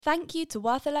Thank you to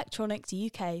Worth Electronics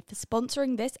UK for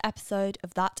sponsoring this episode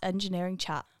of That Engineering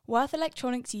Chat. Worth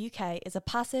Electronics UK is a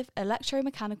passive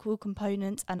electromechanical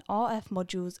components and RF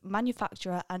modules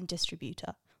manufacturer and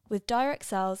distributor. With direct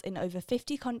sales in over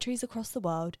 50 countries across the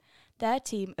world, their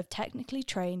team of technically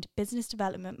trained business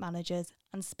development managers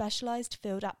and specialised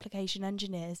field application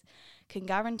engineers can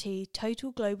guarantee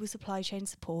total global supply chain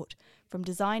support from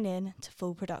design in to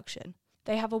full production.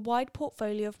 They have a wide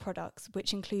portfolio of products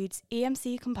which includes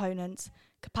EMC components,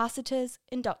 capacitors,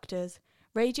 inductors,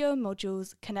 radio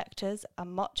modules, connectors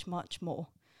and much, much more.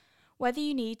 Whether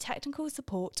you need technical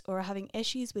support or are having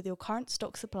issues with your current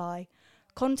stock supply,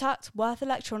 contact Worth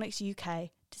Electronics UK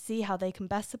to see how they can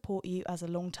best support you as a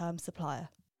long-term supplier.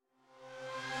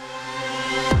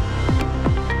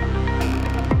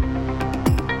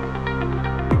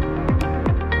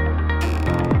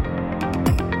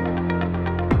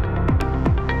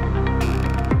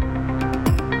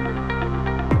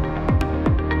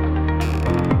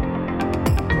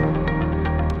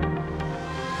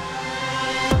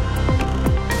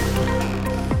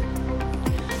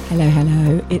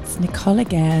 Hello, it's Nicole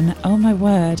again. Oh my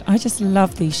word, I just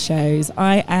love these shows.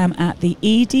 I am at the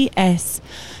EDS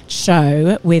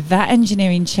show with That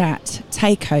Engineering Chat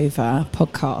Takeover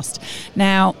podcast.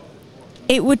 Now,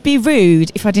 it would be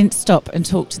rude if I didn't stop and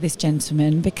talk to this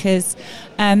gentleman because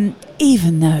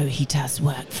even though he does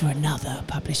work for another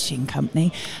publishing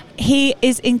company, he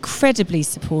is incredibly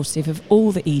supportive of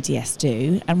all that EDS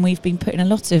do, and we've been putting a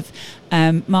lot of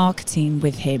marketing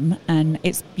with him, and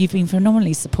you've been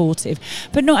phenomenally supportive.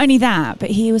 But not only that,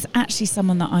 but he was actually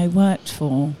someone that I worked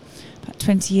for about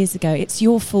 20 years ago. It's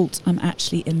your fault I'm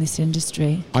actually in this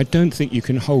industry. I don't think you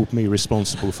can hold me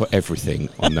responsible for everything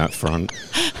on that front.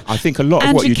 I think a lot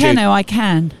of what you do... Andrew Keno, I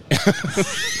can.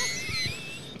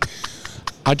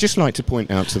 I'd just like to point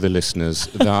out to the listeners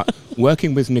that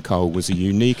working with Nicole was a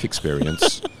unique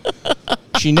experience.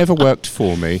 She never worked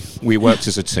for me. We worked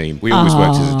as a team. We always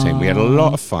worked as a team. We had a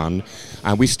lot of fun,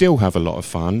 and we still have a lot of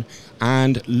fun.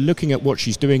 And looking at what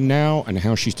she's doing now and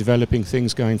how she's developing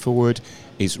things going forward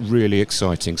is really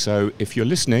exciting. So if you're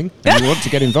listening and you want to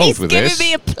get involved with this... He's giving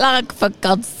me a plug, for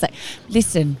God's sake.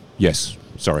 Listen. Yes,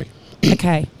 sorry.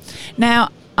 Okay. Now,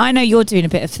 I know you're doing a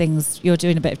bit of things. You're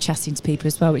doing a bit of chatting to people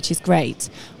as well, which is great.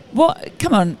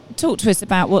 Come on, talk to us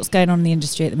about what's going on in the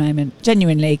industry at the moment,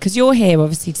 genuinely, because you're here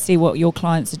obviously to see what your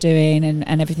clients are doing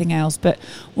and everything else, but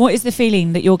what is the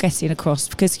feeling that you're getting across?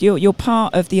 Because you're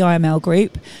part of the IML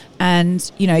group,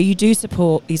 and you do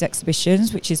support these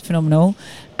exhibitions, which is phenomenal,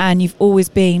 and you've always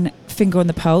been finger on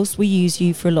the pulse. We use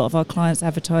you for a lot of our clients'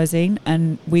 advertising,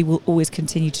 and we will always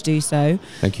continue to do so.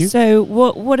 Thank you. So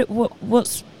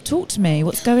what's talk to me.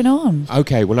 What's going on?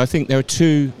 Okay, well, I think there are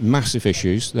two massive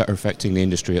issues that are affecting the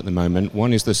industry at the moment.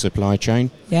 One is the supply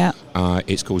chain. Yeah.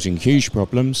 It's causing huge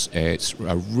problems. It's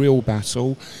a real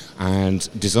battle, and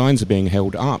designs are being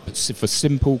held up for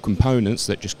simple components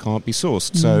that just can't be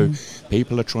sourced. So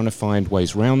people are trying to find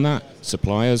ways around that.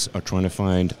 Suppliers are trying to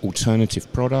find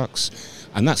alternative products,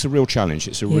 and that's a real challenge.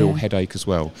 It's a real headache as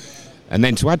well. And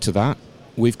then to add to that,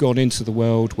 we've gone into the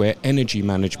world where energy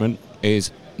management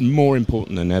is more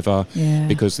important than ever,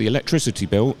 because the electricity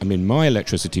bill, my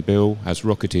electricity bill has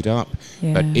rocketed up,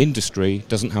 but industry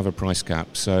doesn't have a price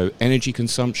cap. So energy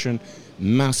consumption,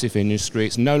 massive industry.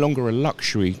 It's no longer a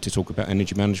luxury to talk about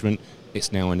energy management.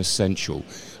 It's now an essential.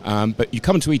 But you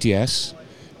come to EDS,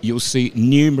 you'll see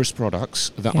numerous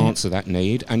products that answer that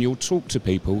need, and you'll talk to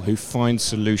people who find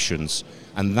solutions.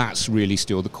 And that's really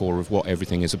still the core of what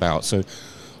everything is about. So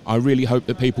I really hope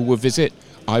that people will visit.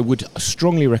 I would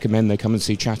strongly recommend they come and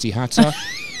see Chatty Hatter.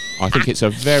 I think it's a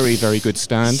very, very good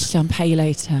stand. I'll pay you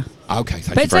later. Okay,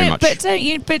 thank you very much. But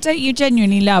don't you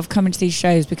genuinely love coming to these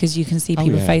shows because you can see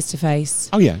people face to face?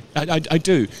 Oh yeah, I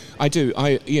do.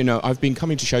 I've been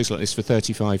coming to shows like this for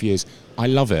 35 years. I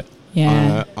love it.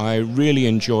 Yeah. I really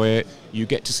enjoy it. You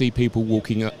get to see people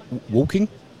working,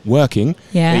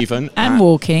 even.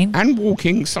 And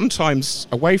walking, sometimes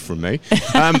away from me.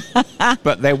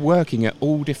 But they're working at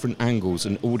all different angles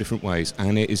and all different ways,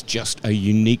 and it is just a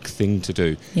unique thing to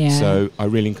do. Yeah. So I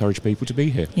really encourage people to be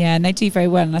here. Yeah, and they do very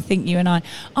well. And I think you and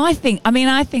I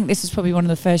think this is probably one of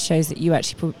the first shows that you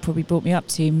actually probably brought me up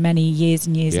to many years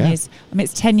and years and years.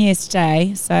 It's 10 years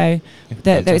today, so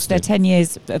it's their 10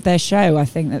 years of their show. I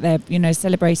think that they're,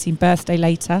 celebrating birthday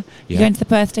later. You going to the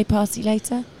birthday party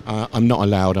later? I'm not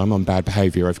allowed. I'm on bad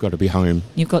behaviour. I've got to be home.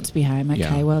 You've got to be home.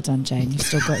 Okay, well done, Jane. You've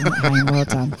still got him at home. Well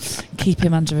done. Keep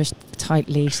him under a tight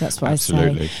leash. That's what I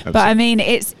say. But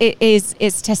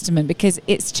it's testament, because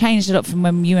it's changed a lot from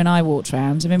when you and I walked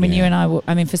around. When you and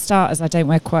I, for starters, I don't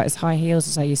wear quite as high heels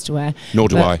as I used to wear. Nor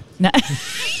do I. No.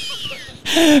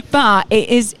 But it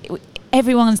is...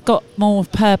 Everyone's got more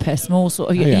purpose, more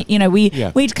sort of,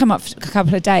 we'd come up for a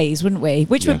couple of days, wouldn't we?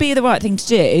 Which would be the right thing to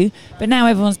do. But now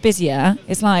everyone's busier.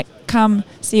 It's like, come,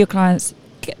 see your clients,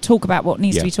 talk about what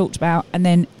needs to be talked about, and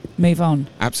then move on.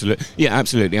 Absolutely. Yeah,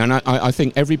 absolutely. And I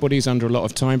think everybody's under a lot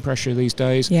of time pressure these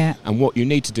days. Yeah. And what you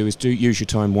need to do is use your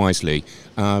time wisely.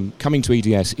 Coming to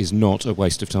EDS is not a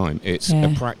waste of time. It's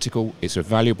a practical, it's a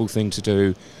valuable thing to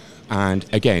do. And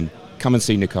again, come and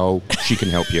see Nicole. She can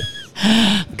help you.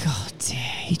 God, dear.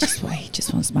 He just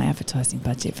wants my advertising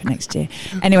budget for next year.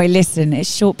 Anyway, listen, it's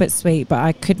short but sweet, but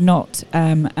I could not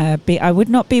I would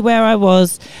not be where I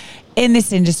was in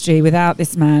this industry without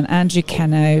this man, Andrew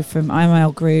Keno from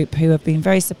IML Group, who have been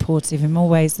very supportive in more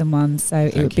ways than one. So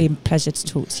it would be a pleasure to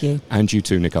talk to you. And you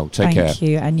too, Nicole. Take care. Thank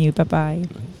you. And you. Bye-bye.